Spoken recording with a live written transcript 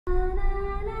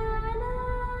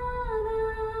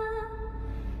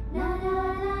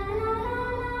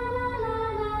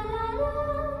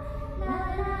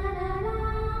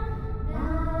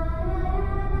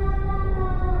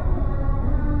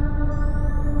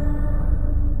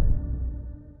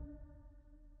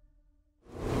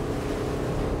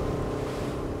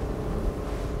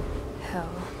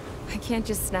can't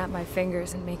just snap my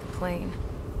fingers and make a plane.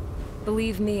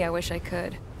 Believe me, I wish I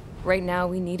could. Right now,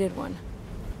 we needed one.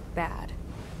 Bad.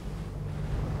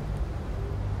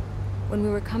 When we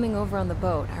were coming over on the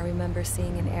boat, I remember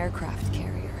seeing an aircraft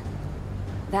carrier.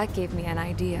 That gave me an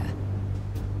idea.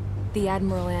 The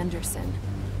Admiral Anderson.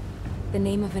 The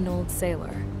name of an old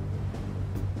sailor.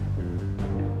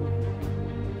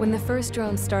 When the first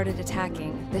drone started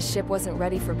attacking, the ship wasn't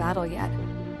ready for battle yet.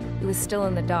 It was still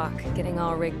in the dock, getting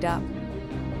all rigged up.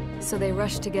 So they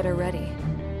rushed to get her ready.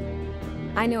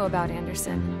 I know about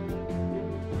Anderson.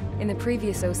 In the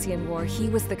previous Ocean War, he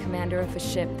was the commander of a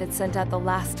ship that sent out the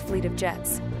last fleet of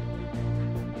jets.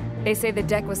 They say the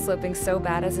deck was sloping so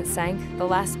bad as it sank, the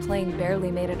last plane barely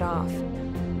made it off.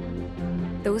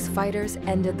 Those fighters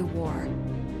ended the war.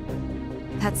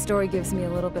 That story gives me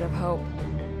a little bit of hope,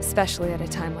 especially at a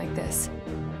time like this.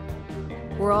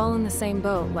 We're all in the same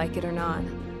boat, like it or not.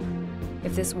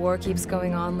 If this war keeps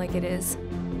going on like it is,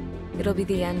 it'll be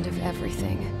the end of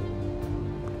everything.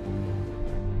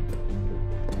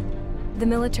 The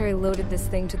military loaded this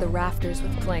thing to the rafters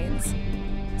with planes.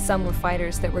 Some were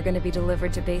fighters that were going to be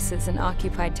delivered to bases in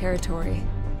occupied territory.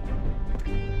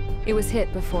 It was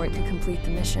hit before it could complete the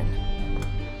mission.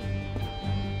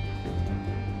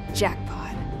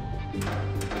 Jackpot.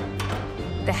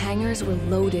 The hangars were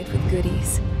loaded with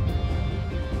goodies.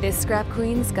 This scrap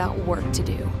queen's got work to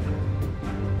do.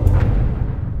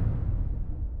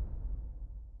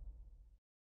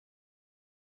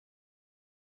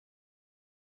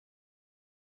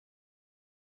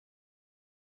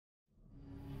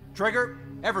 Trigger,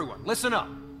 everyone, listen up.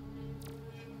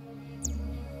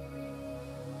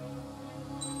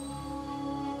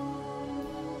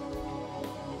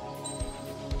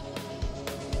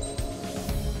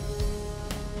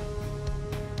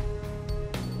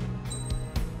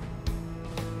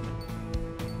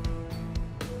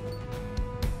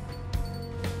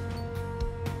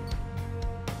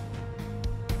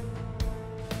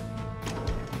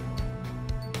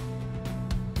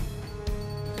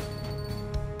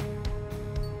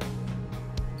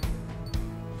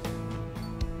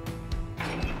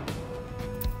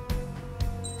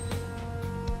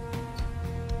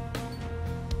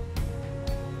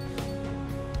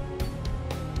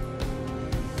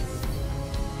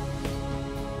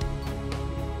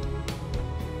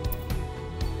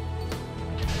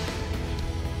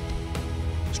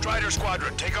 Strider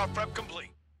Squadron, takeoff prep complete.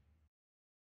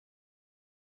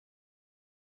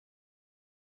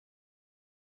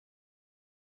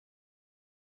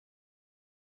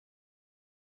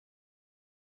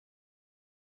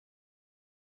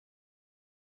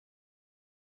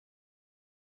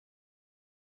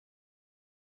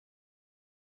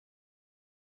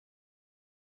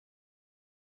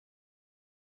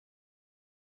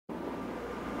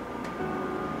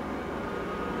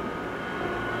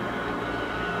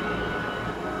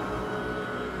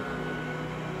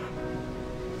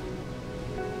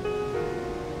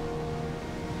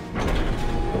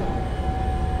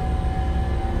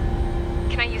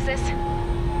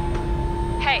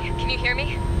 Hey, can you hear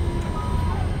me?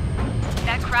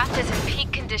 That craft is in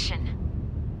peak condition.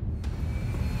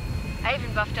 I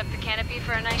even buffed up the canopy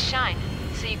for a nice shine,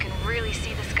 so you can really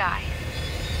see the sky.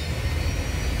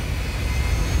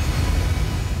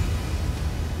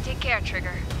 Take care,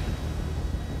 Trigger.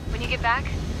 When you get back,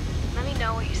 let me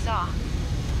know what you saw.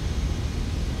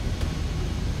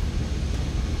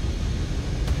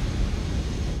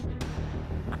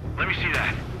 Let me see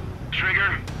that.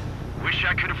 Trigger, wish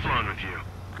I could have flown with you.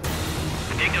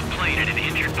 A dinged-up plane and an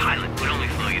injured pilot would only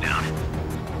slow you down.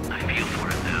 I feel for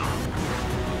him now.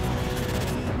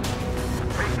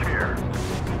 Take care.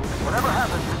 Whatever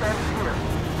happens, it ends here.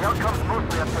 The outcome's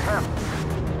mostly up to him.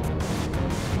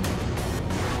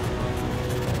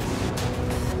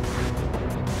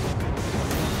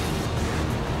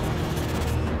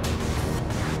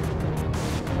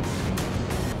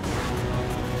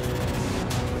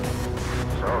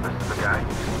 So, this is the guy?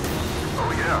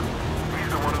 Oh yeah,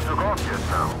 he's the one who took off just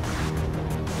now.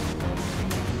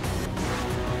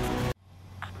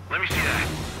 Let me see that.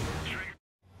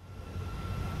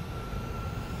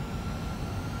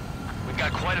 We've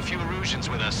got quite a few Erusians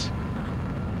with us.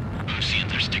 I'm seeing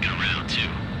they're sticking around, too.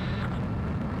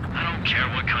 I don't care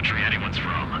what country anyone's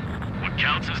from. What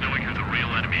counts is knowing who the real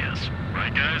enemy is.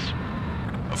 Right, guys?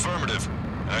 Affirmative.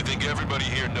 I think everybody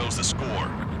here knows the score.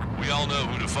 We all know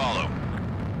who to follow.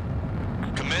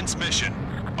 Commence mission.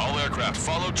 All aircraft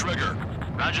follow trigger.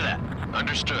 Roger that.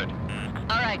 Understood.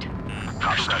 All right.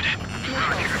 Understood.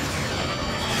 Roger.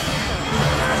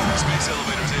 Space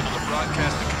elevator is able to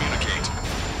broadcast and communicate.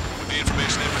 With the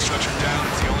information infrastructure down,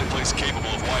 it's the only place capable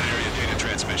of wide area data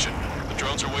transmission. The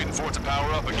Drones are waiting for it to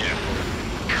power up again.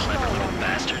 Clever little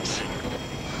bastards.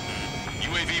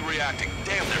 UAV reacting.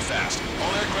 Damn, they're fast.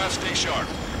 All aircraft stay sharp.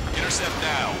 Intercept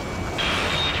now.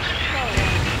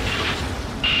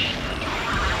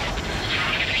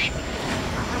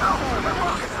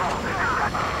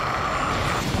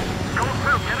 Goal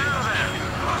 2, get out of there!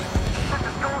 This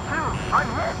is Goal 2! I'm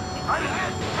hit!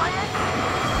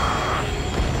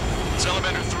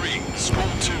 Salamander 3, Scroll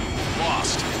 2,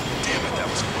 lost. Damn it, that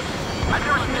was quick. I've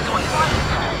never seen anyone fly this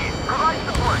speed! Provide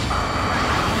support!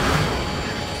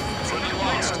 Friendly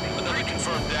lost. Another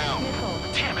confirmed down.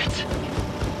 Damn it.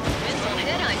 Missile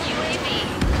hit on UAV.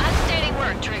 Outstanding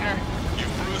work, Trigger.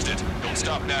 You've bruised it. Don't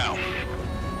stop now.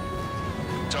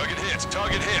 Target hit.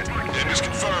 Target hit. Damage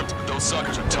confirmed. Those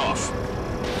suckers are tough.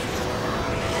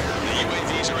 The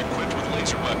UAVs are equipped with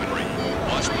laser weaponry.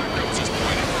 Watch where Ghost is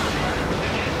pointing.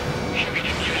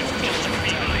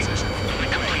 The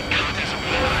complete contents of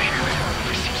Hori.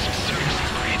 Receive some service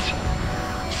upgrades.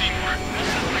 Seymour, this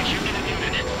sounds like you need a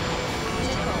unit.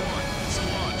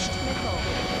 Launched.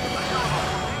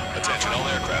 Attention all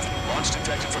aircraft. Launch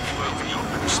detected from UAV.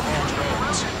 Small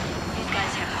drones. These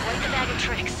guys have quite the bag of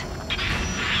tricks.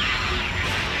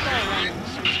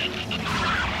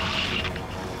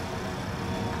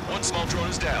 One small drone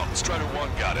is down. Strider 1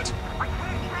 got it.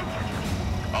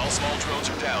 All small drones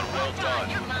are down. Well done.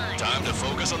 Time to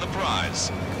focus on the prize.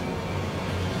 It's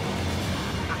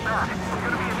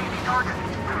gonna be an easy target.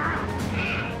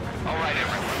 All right,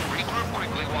 everyone. Regroup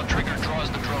quickly while Trigger draws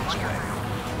the drones away.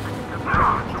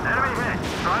 Enemy hit!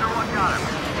 Strider 1 got him.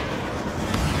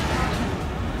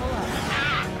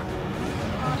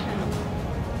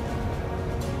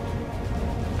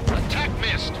 Attack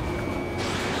missed.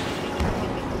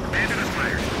 Abandon his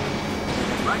flares.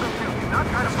 Rifle 2, do not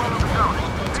try to follow the zone.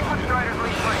 Pick what Strider's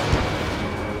lead place.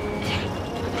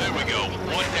 There we go.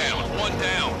 One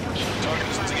down. Target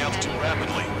is losing altitude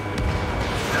rapidly.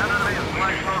 That enemy is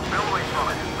black smoke billowing from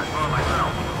it. I saw it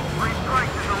myself. 3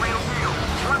 strikes is the real deal.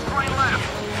 1 plane left.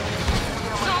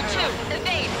 Soul 2,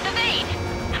 evade!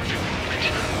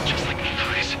 Just like the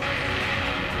eyes.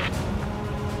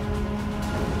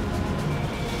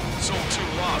 Soul 2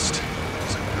 lost.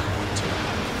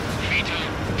 Me too.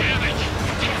 Damn it.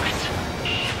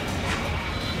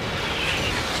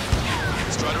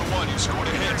 Strider 1, you scored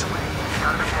a hit.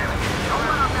 Got him again. Don't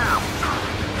let him now.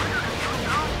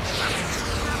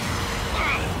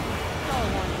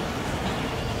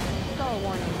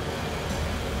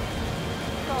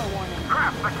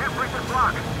 Crap, I can't break this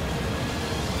lock.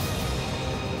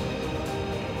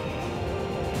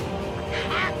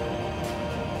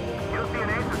 European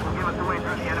aces will give us the way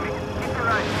through the enemy. Keep your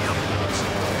eyes peeled.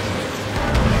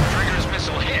 Trigger's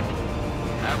missile hit.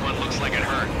 That one looks like it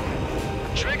hurt.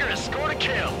 Trigger has scored a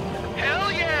kill.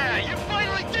 Hell yeah! You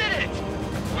finally did it!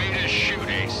 Way to shoot,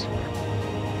 Ace.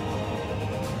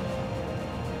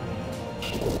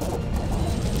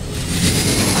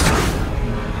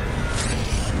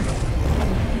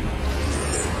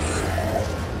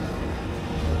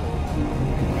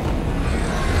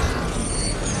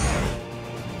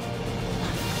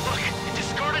 Look, it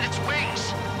discarded its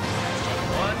wings.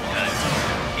 What?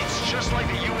 It's just like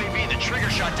the UAV that Trigger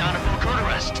shot down at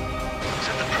Bucharest. Is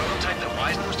that the prototype that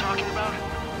Wiseman was talking about?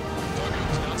 Target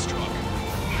was not struck.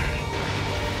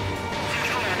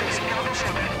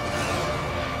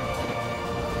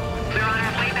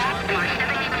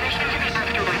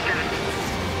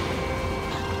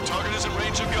 Target is in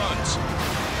range of guns.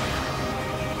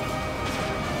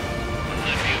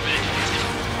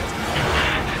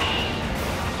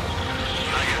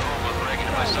 I get home, I'm bragging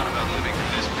to my son about living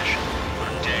through this mission for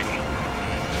a day.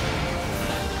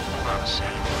 Hold on a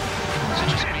sec. Is it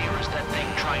just me, or is that thing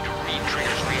trying to read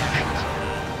Trigger's reactions?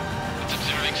 It's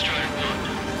observing Strider 1.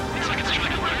 Looks like it's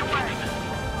trying to run away.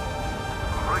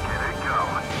 Look at it go.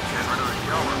 Get rid of the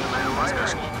yellow and made a lighter.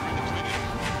 Special weaponry depleted.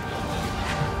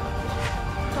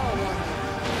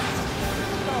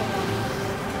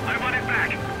 I want it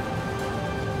back.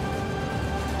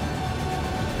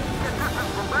 Get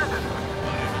distance from bandits.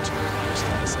 Unable to reverse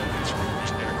the seconds from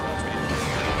Russian aircraft vehicle.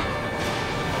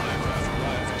 All aircraft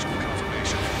arrive visual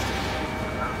confirmation.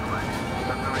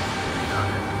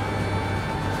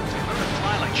 They learn to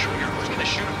fly like Trigger. Who's gonna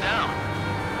shoot him down?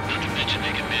 Not to mention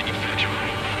they can manufacture a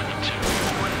whole lot of them too.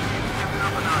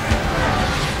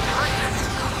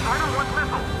 Strider 1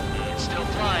 missile. It's still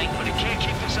flying, but it can't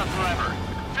keep this up forever.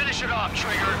 Finish it off,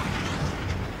 Trigger.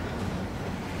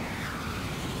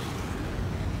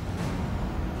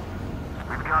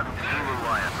 We've got Zulu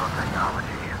ISO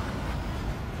technology.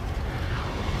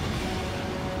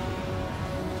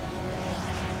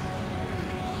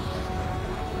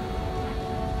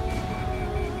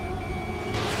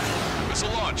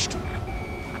 launched.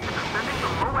 Descending to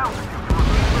low altitude to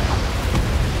evade missiles.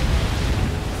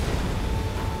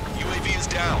 UAV is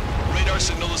down. Radar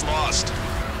signal is lost. Good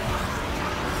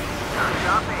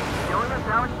job, me. Showing us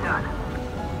how it's done.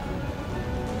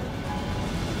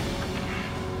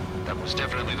 That was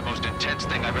definitely the most intense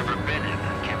thing I've ever been in.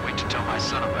 Can't wait to tell my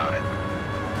son about it.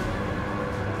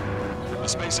 The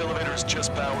space elevator is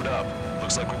just powered up.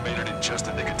 Looks like we made it in just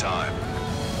the nick of time.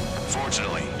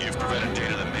 Fortunately, you've prevented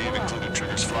data that may have included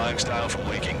Trigger's flying style from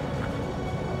leaking.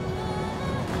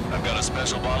 I've got a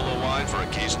special bottle of wine for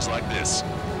occasions like this.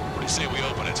 What do you say we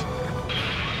open it?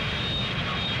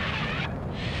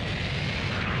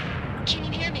 Can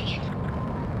you hear me?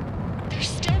 There's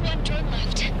still one drone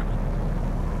left.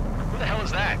 Who the hell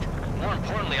is that? More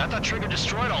importantly, I thought Trigger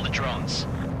destroyed all the drones.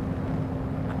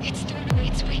 It's thrown away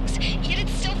its wings, yet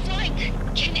it's still flying.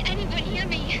 Can anyone hear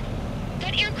me?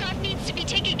 That aircraft needs to be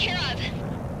taken care of.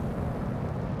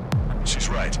 She's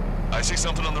right. I see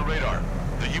something on the radar.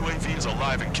 The UAV is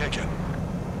alive and kicking.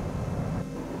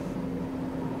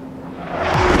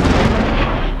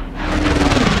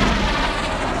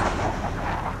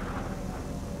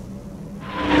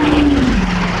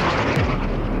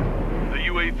 The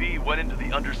UAV went into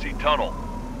the undersea tunnel.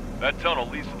 That tunnel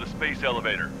leads to the space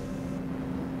elevator.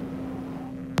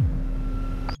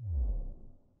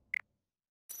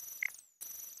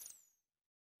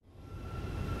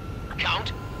 Count,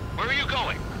 where are you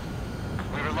going?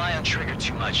 We rely on Trigger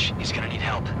too much. He's gonna need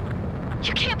help.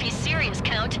 You can't be serious,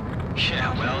 Count.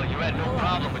 Yeah, well, you had no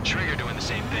problem with Trigger doing the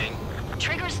same thing.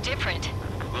 Trigger's different.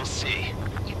 We'll see.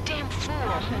 You damn fool.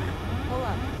 Hold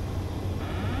up.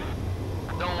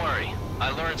 Don't worry. I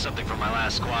learned something from my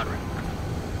last squadron.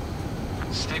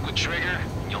 Stick with Trigger,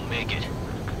 and you'll make it.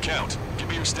 Count, give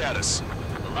me your status.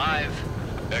 Alive.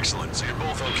 Excellent, so you're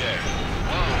both okay.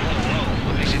 Whoa.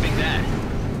 What makes you think that?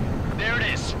 There it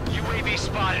is. UAV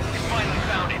spotted. We finally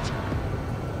found it.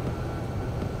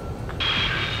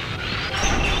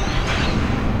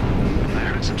 I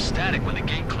heard some static when the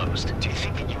gate closed. Do you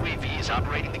think the UAV is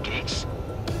operating the gates?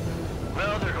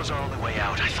 Well, there goes our only way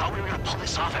out. I thought we were gonna pull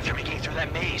this off after making it through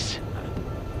that maze.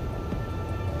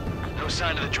 No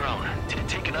sign of the drone. Did it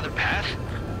take another path?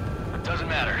 Doesn't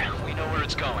matter. We know where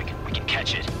it's going. We can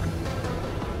catch it.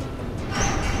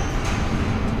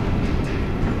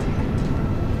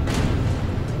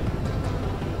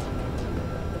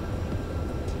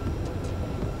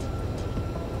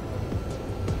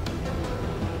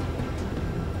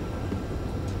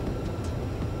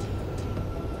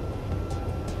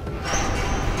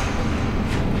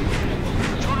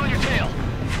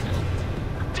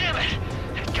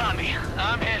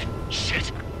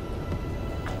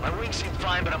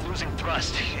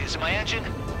 Is it my engine?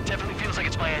 Definitely feels like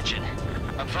it's my engine.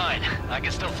 I'm fine. I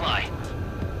can still fly.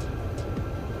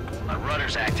 My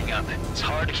rudder's acting up. It's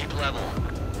hard to keep level.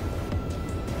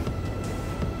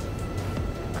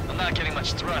 I'm not getting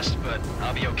much thrust, but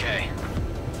I'll be okay.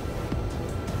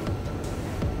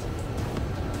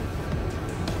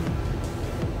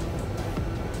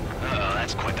 Uh-oh,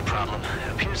 that's quite the problem.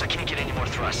 It appears I can't get any more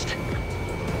thrust.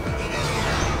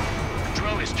 The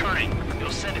drone is turning.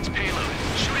 It'll send its payload.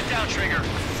 Shoot it down, Trigger.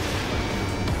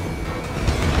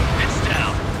 It's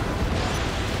down.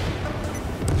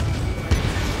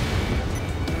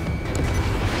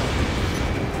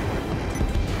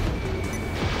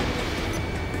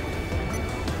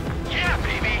 Yeah,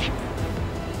 baby!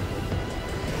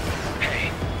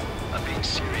 Hey, I'm being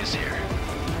serious here.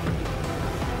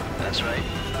 That's right.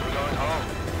 We're going home.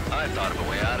 I thought of a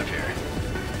way out of here.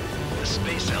 The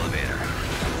space elevator.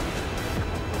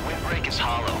 Windbreak is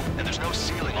hollow, and there's no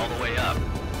ceiling all the way up.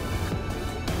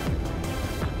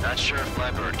 Not sure if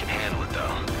my bird can handle it,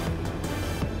 though.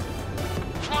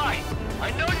 Fly!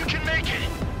 I know you can make it!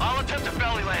 I'll attempt a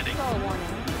belly landing. Stall warning.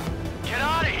 Get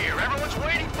out of here! Everyone's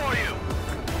waiting for you!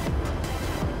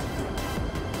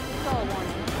 Stall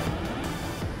warning.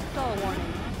 Stall warning.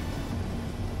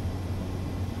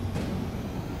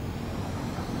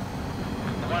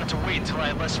 I wanted to wait until I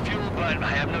had less fuel, but I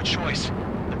have no choice.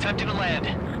 Attempting to land.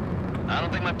 I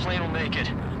don't think my plane will make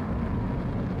it.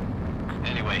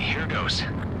 Anyway, here goes.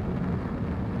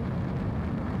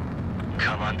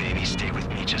 Come on, baby, stay with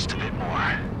me just a bit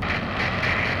more.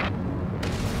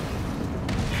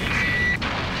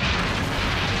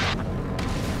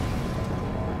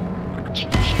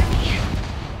 Can you hear me?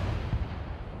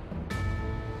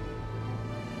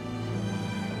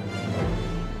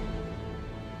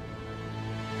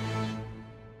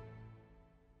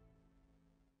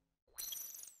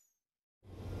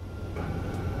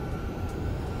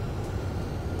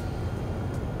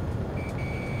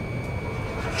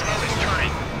 Drone is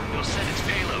turning. It'll send its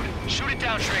payload. Shoot it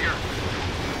down, Trigger.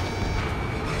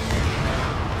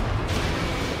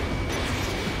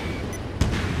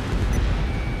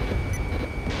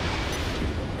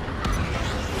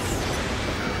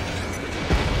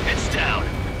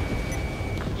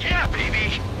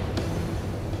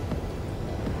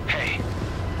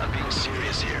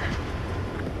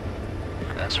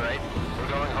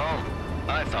 going home.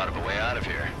 I thought of a way out of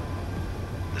here.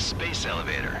 The space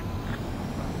elevator.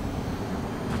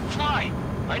 Fly!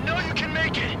 I know you can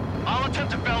make it! I'll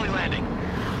attempt a belly landing.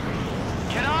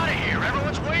 Get out of here!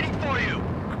 Everyone's waiting for you!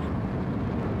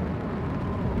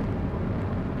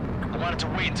 I wanted to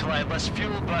wait until I had less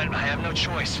fuel, but I have no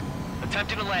choice.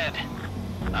 Attempting to land.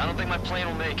 I don't think my plane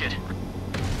will make it.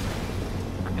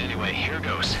 Anyway, here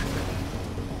goes.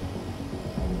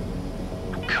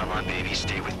 Come on, baby,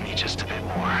 stay with me just a bit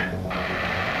more.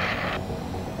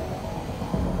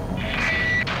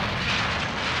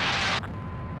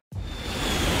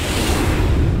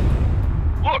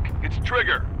 Look, it's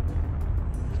Trigger.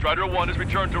 Strider 1 has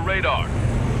returned to radar.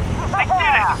 They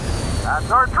did it!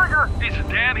 That's our Trigger! He's a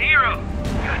damn hero.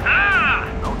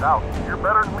 No doubt. You're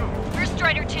better than me. Where's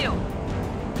Strider 2?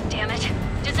 Damn it.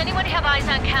 Does anyone have eyes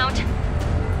on Count?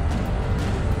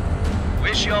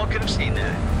 Wish y'all could have seen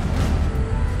that.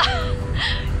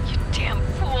 You damn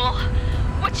fool.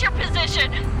 What's your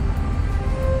position?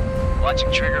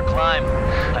 Watching Trigger climb.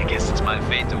 I guess it's my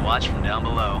fate to watch from down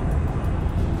below.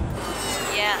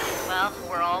 Yeah, well,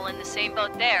 we're all in the same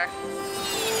boat there.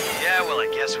 Yeah, well, I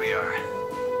guess we are.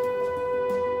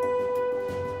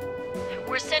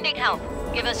 We're sending help.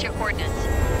 Give us your coordinates.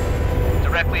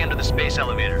 Directly under the space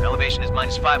elevator. Elevation is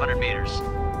minus 500 meters.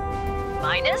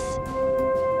 Minus?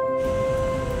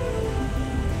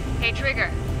 Hey, Trigger.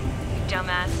 You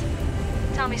dumbass.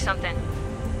 Tell me something.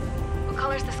 What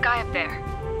color's the sky up there?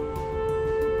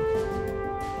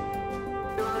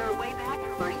 We're on our way back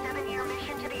from our 7-year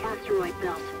mission to the asteroid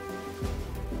belt.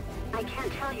 I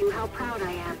can't tell you how proud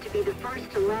I am to be the first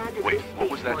to land at Wait, this what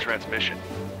was that spaceport. transmission?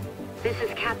 This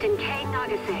is Captain Kay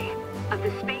Nagase of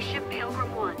the spaceship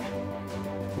Pilgrim 1.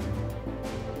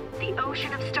 The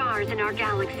ocean of stars in our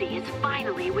galaxy is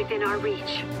finally within our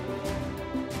reach.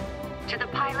 To the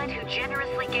pilot who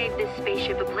generously gave this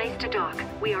spaceship a place to dock,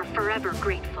 we are forever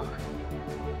grateful.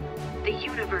 The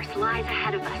universe lies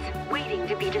ahead of us, waiting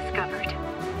to be discovered.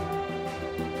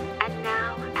 And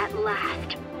now, at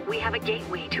last, we have a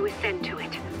gateway to ascend to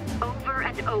it, over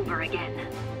and over again.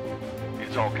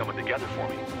 It's all coming together for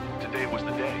me. Today was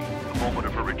the day, the moment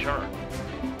of her return.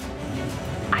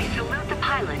 I salute the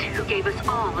pilot who gave us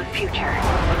all a future.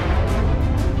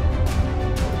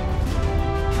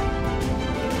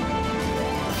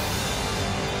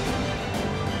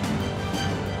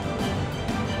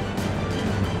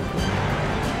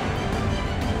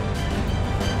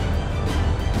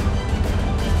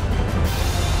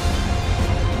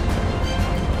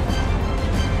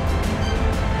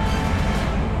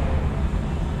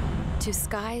 To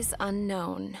skies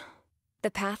unknown,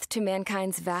 the path to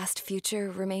mankind's vast future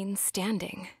remains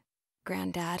standing,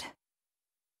 Granddad.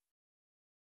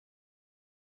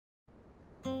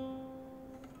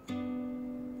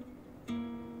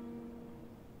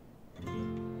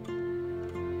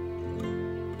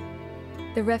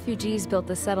 The refugees built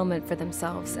the settlement for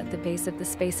themselves at the base of the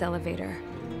space elevator.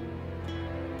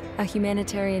 A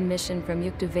humanitarian mission from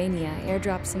Yuktovania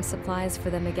airdropped some supplies for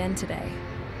them again today.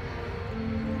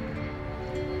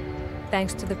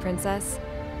 Thanks to the princess,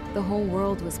 the whole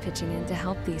world was pitching in to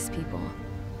help these people.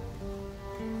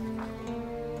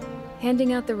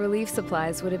 Handing out the relief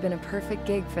supplies would have been a perfect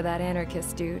gig for that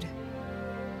anarchist dude.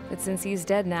 But since he's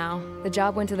dead now, the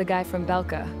job went to the guy from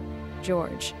Belka,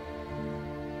 George.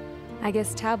 I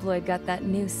guess Tabloid got that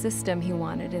new system he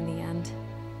wanted in the end.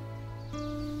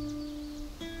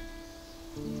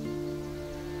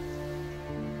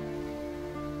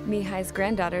 Mihai's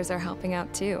granddaughters are helping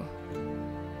out too.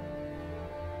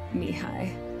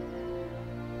 Mihai.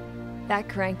 That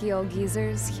cranky old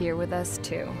geezer's here with us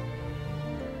too.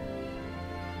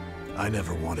 I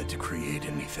never wanted to create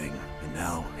anything, and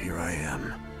now here I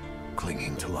am,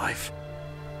 clinging to life.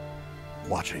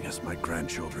 Watching as my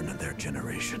grandchildren and their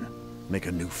generation make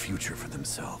a new future for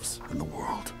themselves and the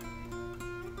world.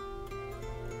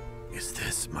 Is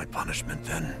this my punishment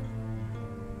then?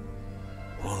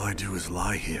 All I do is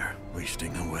lie here,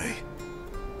 wasting away.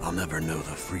 I'll never know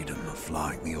the freedom of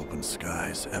flying the open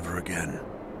skies ever again.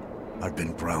 I've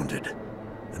been grounded,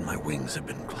 and my wings have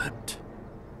been clipped.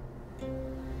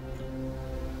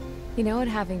 You know what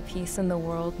having peace in the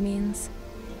world means?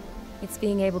 It's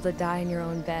being able to die in your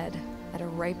own bed at a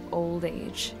ripe old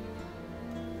age.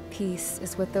 Peace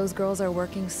is what those girls are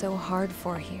working so hard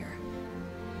for here.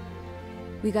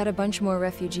 We got a bunch more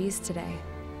refugees today.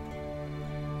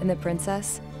 And the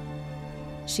princess?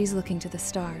 She's looking to the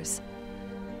stars.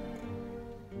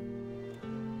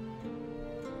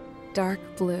 Dark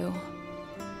blue,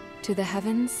 to the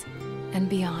heavens and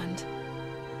beyond.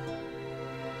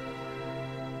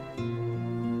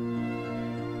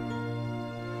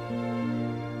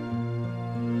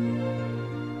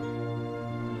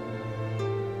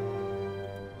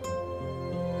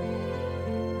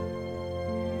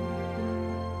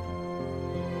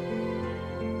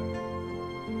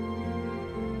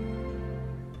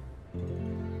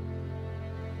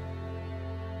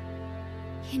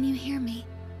 Can you hear me?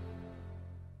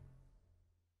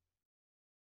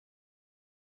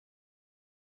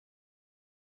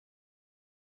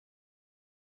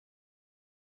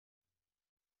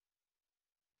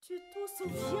 Tu te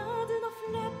souviens de nos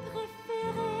fleurs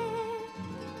préférées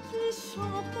qui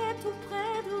chantaient tout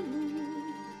près de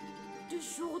nous, du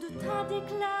jour de ta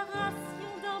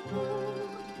déclaration d'amour.